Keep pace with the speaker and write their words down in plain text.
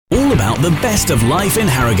about the best of life in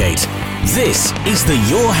Harrogate. This is the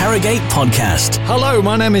Your Harrogate podcast. Hello,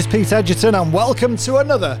 my name is Pete Egerton and welcome to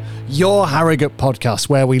another Your Harrogate podcast,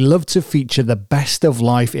 where we love to feature the best of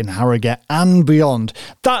life in Harrogate and beyond.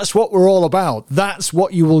 That's what we're all about. That's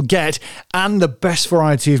what you will get, and the best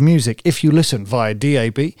variety of music if you listen via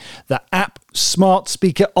DAB, the app, smart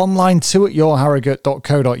speaker, online too at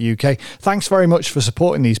yourharrogate.co.uk. Thanks very much for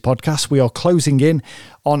supporting these podcasts. We are closing in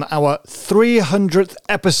on our 300th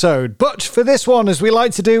episode. But for this one, as we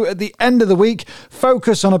like to do at the end of the week,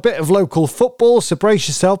 focus on a bit of local football. So brace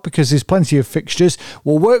yourself, because there's plenty of fixtures.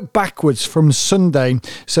 We'll work backwards from Sunday.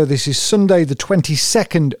 So this is Sunday, the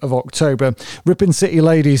 22nd of October. Ripon City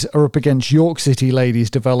Ladies are up against York City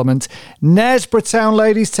Ladies Development. Knaresborough Town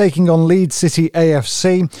Ladies taking on Leeds City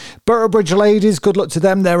AFC. Boroughbridge Ladies, good luck to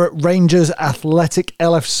them. They're at Rangers Athletic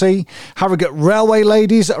LFC. Harrogate Railway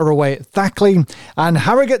Ladies are away at Thackley. And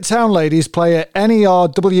Harrogate Town Ladies play at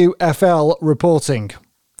NERWFL Reporting.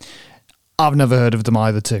 I've never heard of them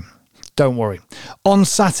either too. Don't worry. On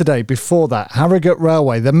Saturday before that, Harrogate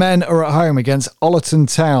Railway, the men are at home against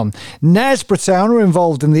Ollerton Town. Knaresborough Town are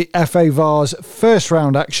involved in the FA Vars first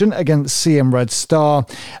round action against CM Red Star.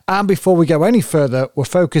 And before we go any further, we're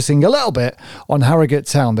focusing a little bit on Harrogate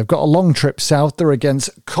Town. They've got a long trip south. They're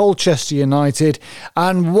against Colchester United.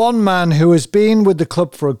 And one man who has been with the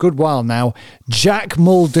club for a good while now, Jack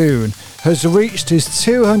Muldoon, has reached his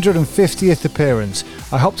 250th appearance.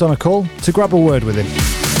 I hopped on a call to grab a word with him.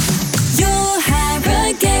 Your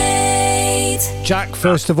Harrogate. Jack,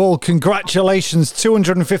 first of all, congratulations.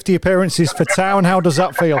 250 appearances for Town. How does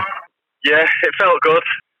that feel? Yeah, it felt good.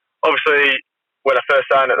 Obviously, when I first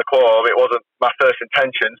signed at the club, it wasn't my first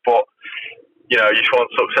intentions, but, you know, you just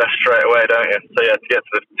want success straight away, don't you? So, yeah, to get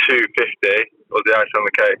to the 250 was the icing on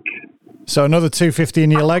the cake. So, another 250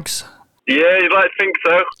 in your legs? Yeah, you'd like to think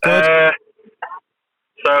so.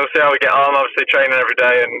 So see how we get on. Obviously training every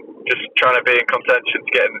day and just trying to be in contention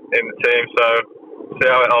to get in the team. So see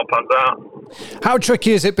how it all pans out. How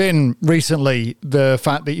tricky has it been recently, the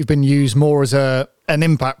fact that you've been used more as an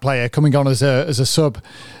impact player, coming on as a sub,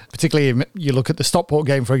 particularly if you look at the Stockport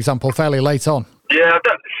game, for example, fairly late on? Yeah, I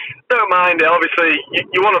don't mind it. Obviously,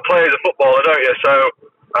 you want to play as a footballer, don't you? So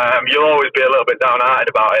you'll always be a little bit downhearted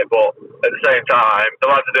about it, but at the same time, the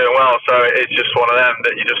lads are doing well, so it's just one of them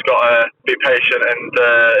that you just got to be patient and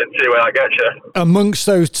see where that gets you. Amongst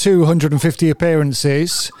those 250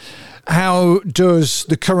 appearances, how does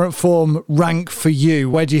the current form rank for you?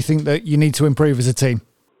 Where do you think that you need to improve as a team?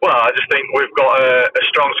 Well, I just think we've got a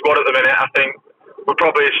strong squad at the minute. I think we're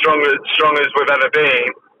probably as strong as we've ever been.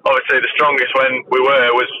 Obviously, the strongest when we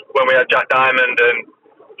was when we had Jack Diamond and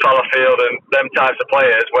Fallowfield and them types of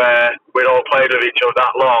players, where we'd all played with each other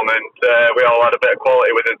that long and we all had a bit of quality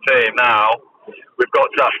within the team. Now we've got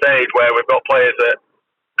to that stage where we've got players that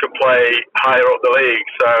can play higher up the league,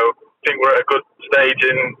 so I think we're at a good stage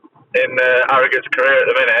in Harrogate's career at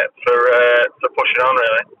the minute for pushing on,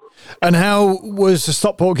 really. And how was the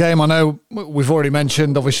Stockport game? I know we've already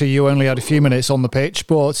mentioned, obviously you only had a few minutes on the pitch,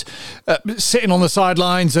 but sitting on the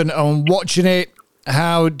sidelines and watching it,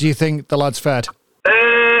 how do you think the lads fared?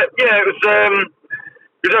 Yeah, it was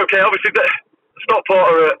okay. Obviously, Stockport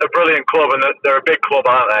are a brilliant club, and they're a big club,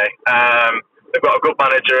 aren't they? They've got a good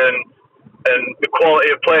manager, and the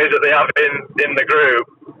quality of players that they have in the group.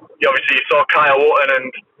 Obviously, you saw Kyle Wotton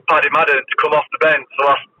and Paddy Madden come off the bench the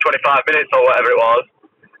last 25 minutes or whatever it was,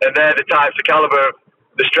 and they're the types of calibre,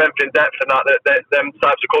 the strength and depth, and that them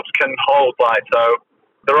types of clubs can hold. Like, so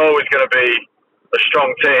they're always going to be a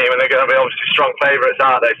strong team, and they're going to be obviously strong favourites,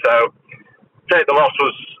 aren't they? So take the loss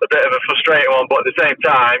was a bit of a frustrating one, but at the same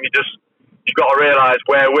time, you've got to realise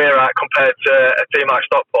where we're at compared to a team like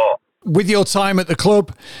Stockport. With your time at the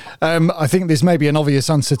club, I think there's maybe an obvious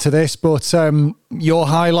answer to this, but your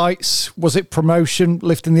highlights, was it promotion,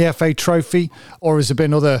 lifting the FA trophy, or has there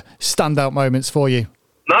been other standout moments for you?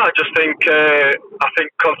 No, I just think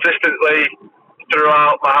consistently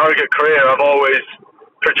throughout my Harrogate career, I've always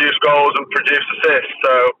produced goals and produced assists,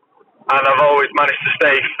 and I've always managed to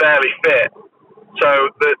stay fairly fit. So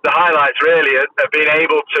the highlights really are being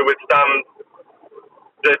able to withstand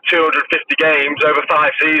the 250 games over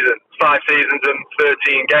 5 seasons and 13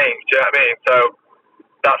 games. Do you know what I mean? So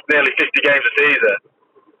that's nearly 50 games a season.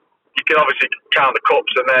 You can obviously count the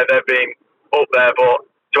cups and they've been up there, but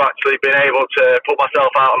to actually being able to put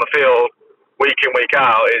myself out on the field week in, week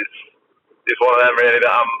out is one of them really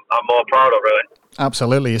that I'm more proud of, really.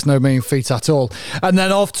 Absolutely, it's no mean feat at all. And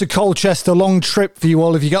then off to Colchester, long trip for you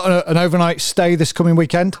all. Have you got an overnight stay this coming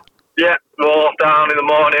weekend? Yeah, we're all down in the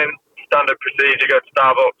morning, standard procedure, go to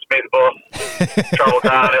Starbucks, meet the boss, travel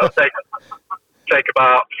down. take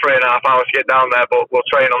about 3.5 hours to get down there, but we'll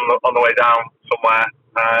train on the way down somewhere,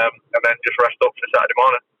 and then just rest up for Saturday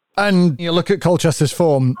morning. And you look at Colchester's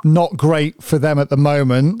form, not great for them at the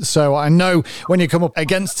moment. So I know when you come up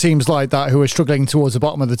against teams like that who are struggling towards the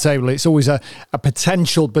bottom of the table, it's always a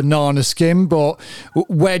potential banana skin. But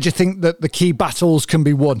where do you think that the key battles can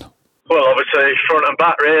be won? Well, obviously, front and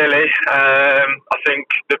back, really. I think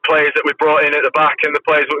the players that we brought in at the back and the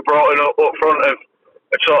players that we brought in up front have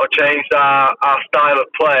sort of changed our style of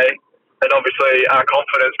play and obviously our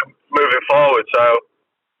confidence moving forward. So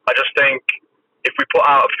I just think if we put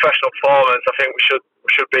out a professional performance, I think we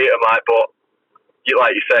should beat them. Like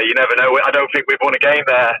you say, you never know. I don't think we've won a game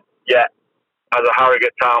there yet as a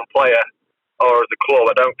Harrogate Town player or as a club.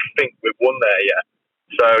 I don't think we've won there yet.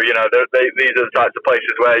 So these are the types of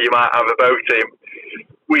places where you might have a bogey team.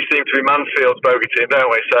 We seem to be Mansfield's bogey team, don't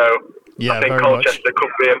we? So yeah, I think Colchester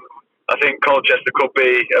could be. I think Colchester could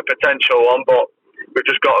be a potential one, but we've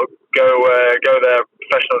just got to go there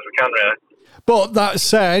professional as we can, really. But that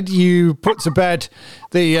said, you put to bed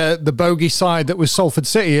the bogey side that was Salford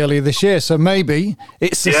City earlier this year, so maybe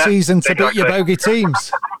it's the season to beat your bogey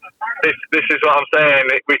teams. This is what I'm saying.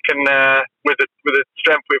 We can, with the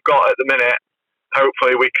strength we've got at the minute,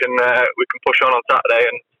 hopefully we can push on Saturday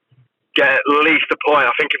and get at least a point.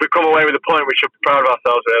 I think if we come away with a point, we should be proud of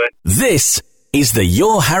ourselves, really. This is the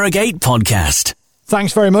Your Harrogate podcast.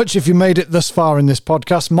 Thanks very much if you made it thus far in this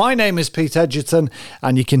podcast. My name is Pete Egerton,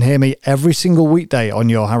 and you can hear me every single weekday on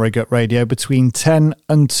Your Harrogate Radio between 10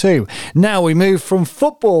 and 2. Now we move from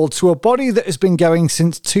football to a body that has been going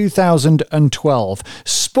since 2012.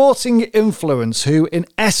 Sporting Influence, who in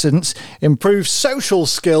essence improve social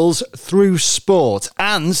skills through sport.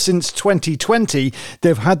 And since 2020,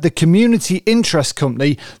 they've had the community interest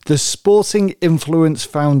company, the Sporting Influence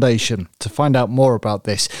Foundation. To find out more about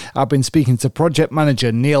this, I've been speaking to project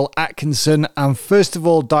manager Neil Atkinson and first of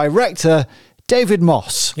all director David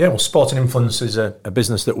Moss. Yeah, well, Sporting Influence is a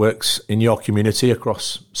business that works in your community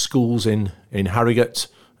across schools in Harrogate,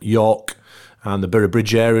 York and the Borough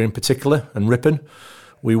Bridge area in particular, and Ripon.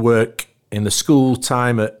 We work in the school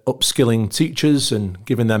time at upskilling teachers and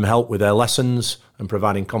giving them help with their lessons and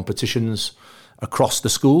providing competitions across the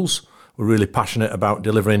schools. We're really passionate about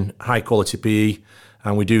delivering high quality PE,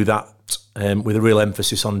 and we do that with a real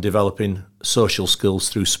emphasis on developing social skills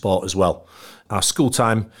through sport as well. Our school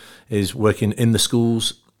time is working in the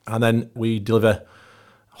schools, and then we deliver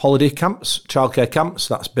holiday camps, childcare camps.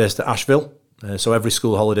 That's based at Ashville. So every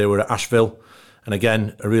school holiday we're at Ashville, and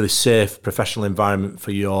again a really safe professional environment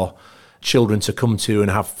for your children to come to and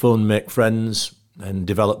have fun, make friends and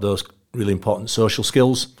develop those really important social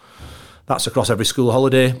skills. That's across every school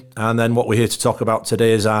holiday. And then what we're here to talk about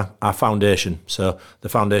today is our foundation. So the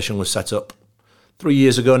foundation was set up 3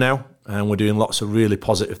 years ago now, and we're doing lots of really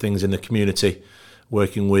positive things in the community,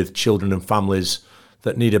 working with children and families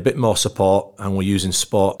that need a bit more support, and we're using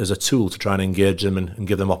sport as a tool to try and engage them and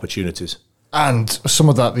give them opportunities. And some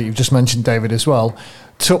of that you've just mentioned, David, as well,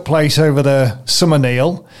 took place over the summer,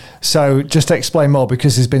 Neil. So just to explain more,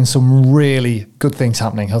 because there's been some really good things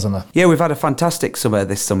happening, hasn't there? Yeah, we've had a fantastic summer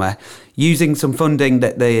this summer. Using some funding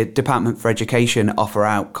that the Department for Education offer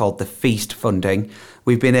out called the Feast funding,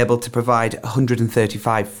 we've been able to provide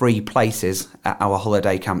 135 free places at our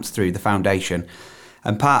holiday camps through the foundation.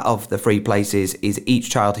 And part of the free places is each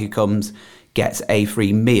child who comes gets a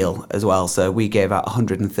free meal as well. So we gave out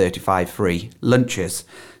 135 free lunches.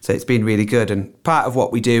 So it's been really good. And part of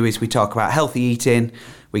what we do is we talk about healthy eating,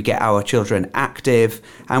 we get our children active,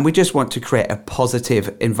 and we just want to create a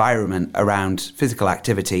positive environment around physical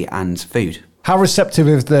activity and food. How receptive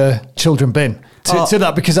have the children been to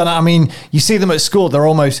that? Because, I mean, you see them at school, they're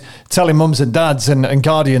almost telling mums and dads and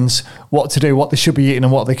guardians what to do, what they should be eating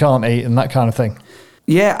and what they can't eat and that kind of thing.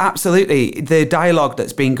 Yeah, absolutely. The dialogue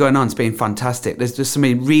that's been going on has been fantastic. There's just some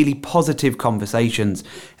really positive conversations.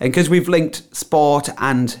 And because we've linked sport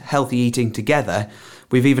and healthy eating together,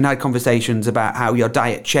 we've even had conversations about how your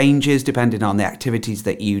diet changes depending on the activities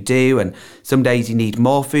that you do. And some days you need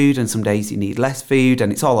more food and some days you need less food.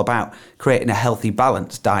 And it's all about creating a healthy,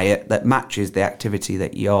 balanced diet that matches the activity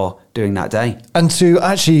that you're doing that day. And to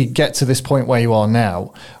actually get to this point where you are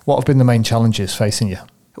now, what have been the main challenges facing you?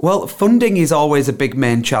 Well, funding is always a big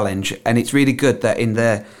main challenge, and it's really good that in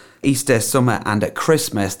the Easter, summer and at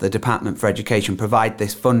Christmas, the Department for Education provide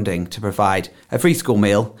this funding to provide a free school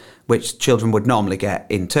meal, which children would normally get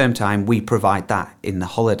in term time. We provide that in the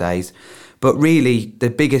holidays. But really, the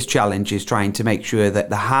biggest challenge is trying to make sure that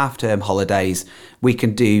the half-term holidays, we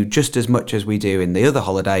can do just as much as we do in the other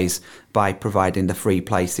holidays by providing the free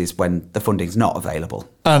places when the funding's not available.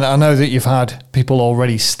 And I know that you've had people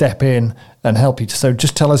already step in and help you. So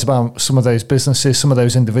just tell us about some of those businesses, some of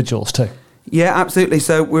those individuals too. Yeah, absolutely.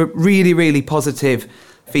 So we're really, really positive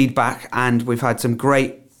feedback, and we've had some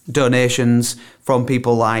great donations from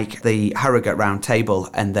people like the Harrogate Round Table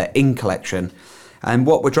and the In Collection. And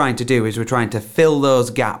what we're trying to do is we're trying to fill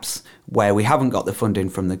those gaps where we haven't got the funding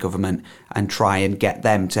from the government and try and get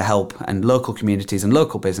them to help, and local communities and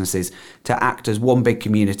local businesses to act as one big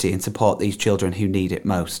community and support these children who need it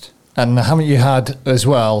most. And haven't you had as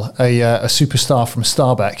well a superstar from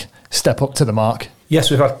Starbeck step up to the mark? Yes,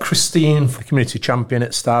 we've had Christine, the community champion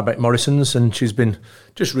at Starbeck Morrison's, and she's been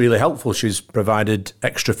just really helpful. She's provided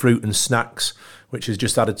extra fruit and snacks, which is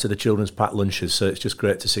just added to the children's packed lunches. So it's just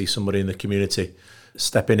great to see somebody in the community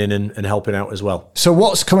stepping in and helping out as well. So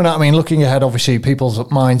what's coming out? I mean, looking ahead, obviously people's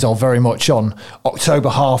minds are very much on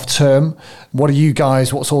October half term. What are you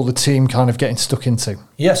guys, what's all the team kind of getting stuck into?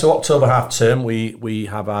 Yeah, so October half term, we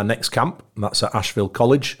have our next camp, and that's at Ashfield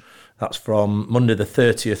College. That's from Monday the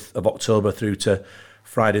 30th of October through to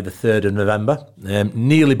Friday the 3rd of November.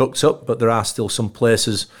 Nearly booked up, but there are still some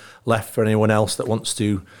places left for anyone else that wants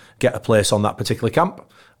to get a place on that particular camp.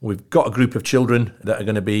 We've got a group of children that are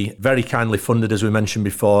going to be very kindly funded, as we mentioned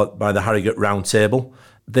before, by the Harrogate Round Table.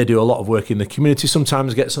 They do a lot of work in the community,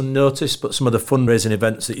 sometimes gets unnoticed, but some of the fundraising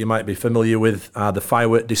events that you might be familiar with are the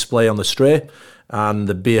firework display on the Stray and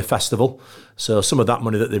the beer festival. So some of that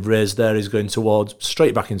money that they've raised there is going towards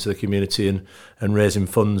straight back into the community and raising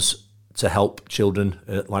funds to help children,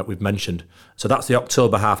 like we've mentioned. So that's the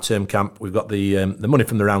October half-term camp. We've got the money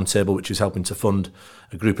from the Round Table, which is helping to fund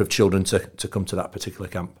a group of children to come to that particular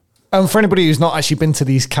camp. And for anybody who's not actually been to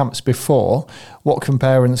these camps before, what can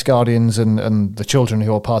parents, guardians and the children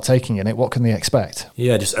who are partaking in it, what can they expect?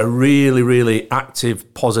 Yeah, just a really, really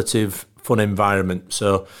active, positive, fun environment.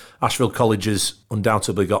 So Ashfield College has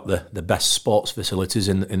undoubtedly got the best sports facilities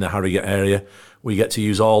in the Harrogate area. We get to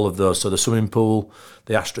use all of those. So the swimming pool,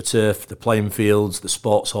 the AstroTurf, the playing fields, the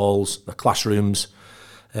sports halls, the classrooms.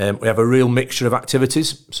 We have a real mixture of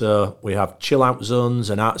activities. So we have chill out zones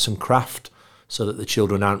and arts and craft so that the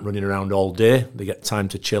children aren't running around all day. They get time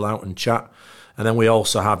to chill out and chat. And then we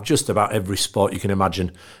also have just about every sport you can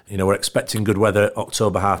imagine. You know, we're expecting good weather at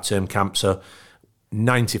October half-term camp. So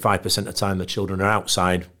 95% of the time the children are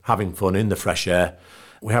outside having fun in the fresh air.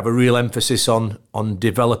 We have a real emphasis on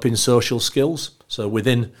developing social skills. So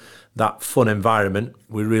within that fun environment,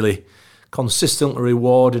 we're really consistently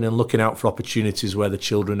rewarding and looking out for opportunities where the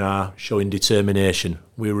children are showing determination.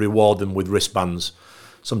 We reward them with wristbands.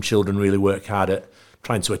 Some children really work hard at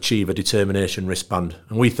trying to achieve a determination wristband.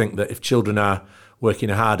 And we think that if children are working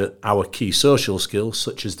hard at our key social skills,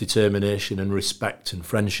 such as determination and respect and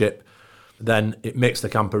friendship, then it makes the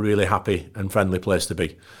camp a really happy and friendly place to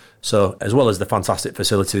be. So as well as the fantastic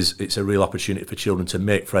facilities, it's a real opportunity for children to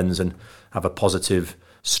make friends and have a positive,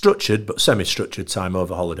 structured but semi-structured time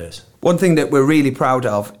over holidays. One thing that we're really proud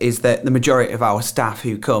of is that the majority of our staff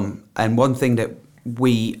who come, and one thing that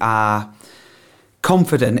we are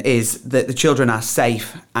confident is that the children are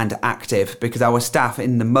safe and active, because our staff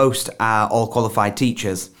in the most are all qualified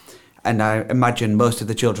teachers. And I imagine most of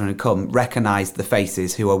the children who come recognise the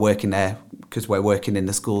faces who are working there, because we're working in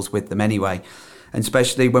the schools with them anyway. And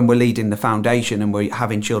especially when we're leading the foundation and we're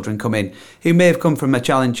having children come in who may have come from a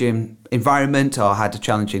challenging environment or had a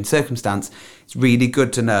challenging circumstance, it's really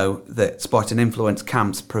good to know that Sport and Influence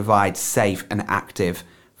camps provide safe and active,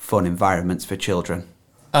 fun environments for children.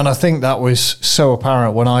 And I think that was so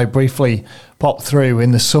apparent when I briefly popped through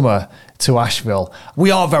in the summer to Asheville.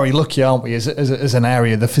 We are very lucky, aren't we, as an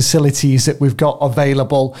area, the facilities that we've got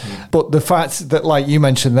available. But the fact that, like you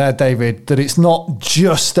mentioned there, David, that it's not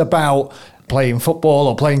just about playing football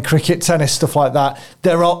or playing cricket, tennis, stuff like that.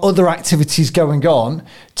 There are other activities going on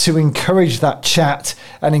to encourage that chat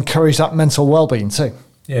and encourage that mental well-being too.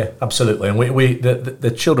 Yeah, absolutely. And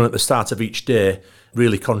the children at the start of each day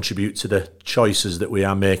really contribute to the choices that we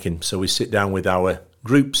are making. So we sit down with our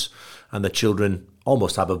groups and the children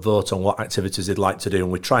almost have a vote on what activities they'd like to do,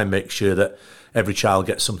 and we try and make sure that every child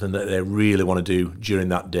gets something that they really want to do during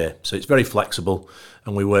that day. So it's very flexible,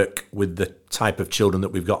 and we work with the type of children that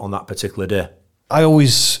we've got on that particular day. I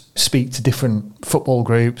always speak to different football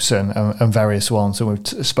groups and various ones, and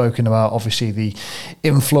we've spoken about obviously the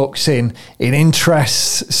influx in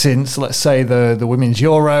interests since, let's say, the Women's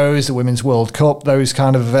Euros, the Women's World Cup, those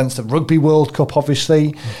kind of events, the Rugby World Cup,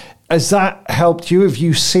 obviously. Has that helped you? Have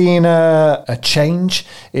you seen a change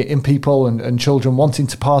in people and children wanting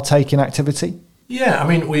to partake in activity? Yeah, I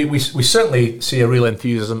mean, we certainly see a real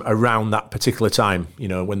enthusiasm around that particular time. You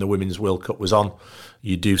know, when the Women's World Cup was on,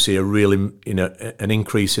 you do see a real, an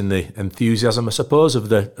increase in the enthusiasm, I suppose, of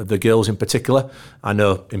the girls in particular. I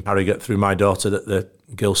know in Harrogate through my daughter that the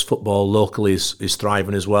girls' football locally is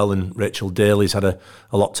thriving as well, and Rachel Daly's had a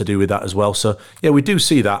lot to do with that as well. So yeah, we do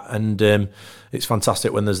see that, and it's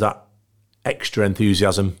fantastic when there's that extra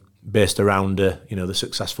enthusiasm based around the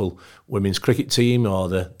successful women's cricket team or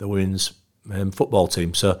the women's football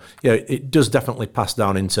team. So yeah, it does definitely pass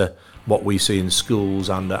down into what we see in schools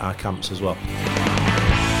and at our camps as well.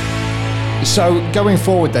 So going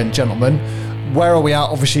forward then, gentlemen, where are we at?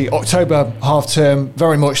 Obviously October half term,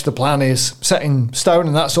 very much the plan is set in stone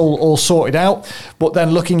and that's all sorted out. But then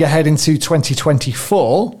looking ahead into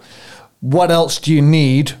 2024, what else do you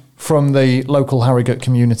need from the local Harrogate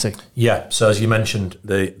community? Yeah, so as you mentioned,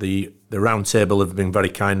 the round table have been very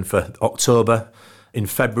kind for October. In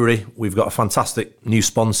February, we've got a fantastic new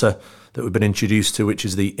sponsor that we've been introduced to, which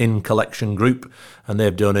is the In Collection Group, and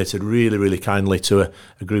they've donated really, really kindly to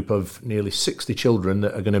a group of nearly 60 children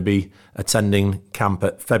that are going to be attending camp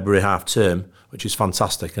at February half term, which is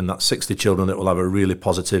fantastic, and that's 60 children that will have a really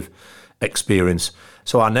positive experience.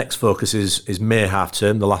 So our next focus is May half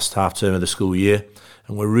term, the last half term of the school year,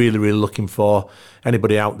 and we're really, really looking for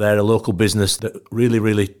anybody out there, a local business that really,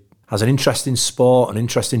 really has an interest in sport, an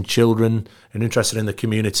interest in children, and interested in the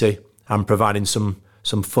community, and providing some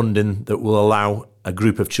funding that will allow a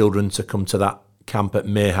group of children to come to that camp at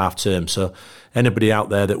May half term. So anybody out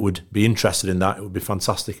there that would be interested in that, it would be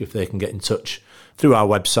fantastic if they can get in touch through our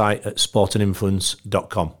website at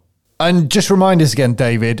sportandinfluence.com. And just remind us again,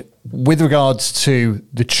 David, with regards to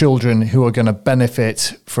the children who are going to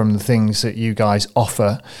benefit from the things that you guys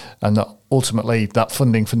offer, and that ultimately that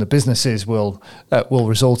funding from the businesses will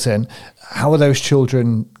result in, how are those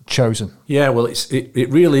children chosen? Yeah, well, it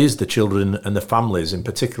really is the children and the families in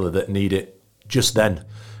particular that need it just then.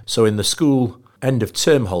 So in the school end of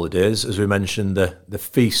term holidays, as we mentioned, the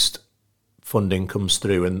feast funding comes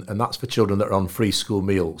through, and that's for children that are on free school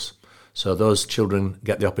meals. So those children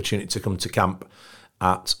get the opportunity to come to camp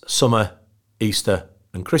at summer, Easter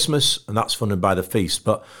and Christmas, and that's funded by the feast.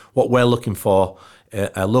 But what we're looking for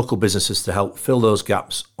are local businesses to help fill those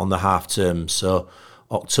gaps on the half term, so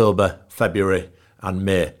October, February and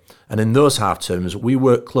May. And in those half terms, we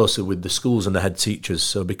work closely with the schools and the head teachers.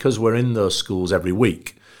 So because we're in those schools every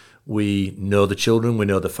week, we know the children, we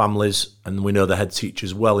know the families, and we know the head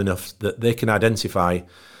teachers well enough that they can identify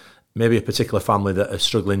maybe a particular family that are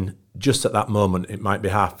struggling just at that moment. It might be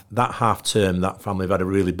half term, that family have had a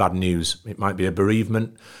really bad news. It might be a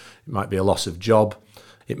bereavement, it might be a loss of job,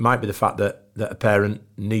 it might be the fact that a parent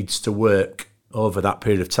needs to work over that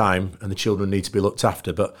period of time and the children need to be looked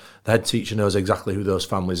after, but the head teacher knows exactly who those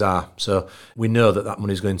families are. So we know that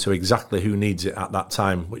money is going to exactly who needs it at that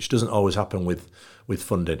time, which doesn't always happen with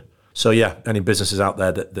funding. So yeah, any businesses out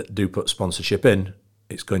there that do put sponsorship in,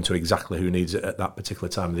 it's going to exactly who needs it at that particular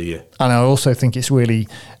time of the year. And I also think it's really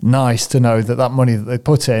nice to know that money that they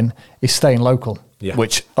put in is staying local,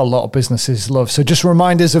 which a lot of businesses love. So just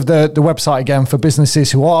remind us of the website again for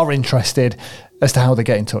businesses who are interested as to how they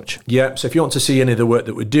get in touch. Yeah, so if you want to see any of the work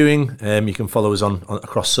that we're doing, you can follow us on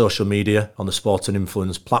across social media on the Sport and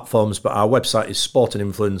Influence platforms, but our website is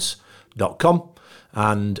sportandinfluence.com.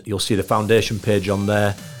 and you'll see the foundation page on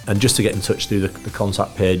there, and just to get in touch through the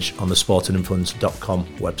contact page on the sportandinfluence.com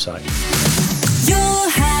website.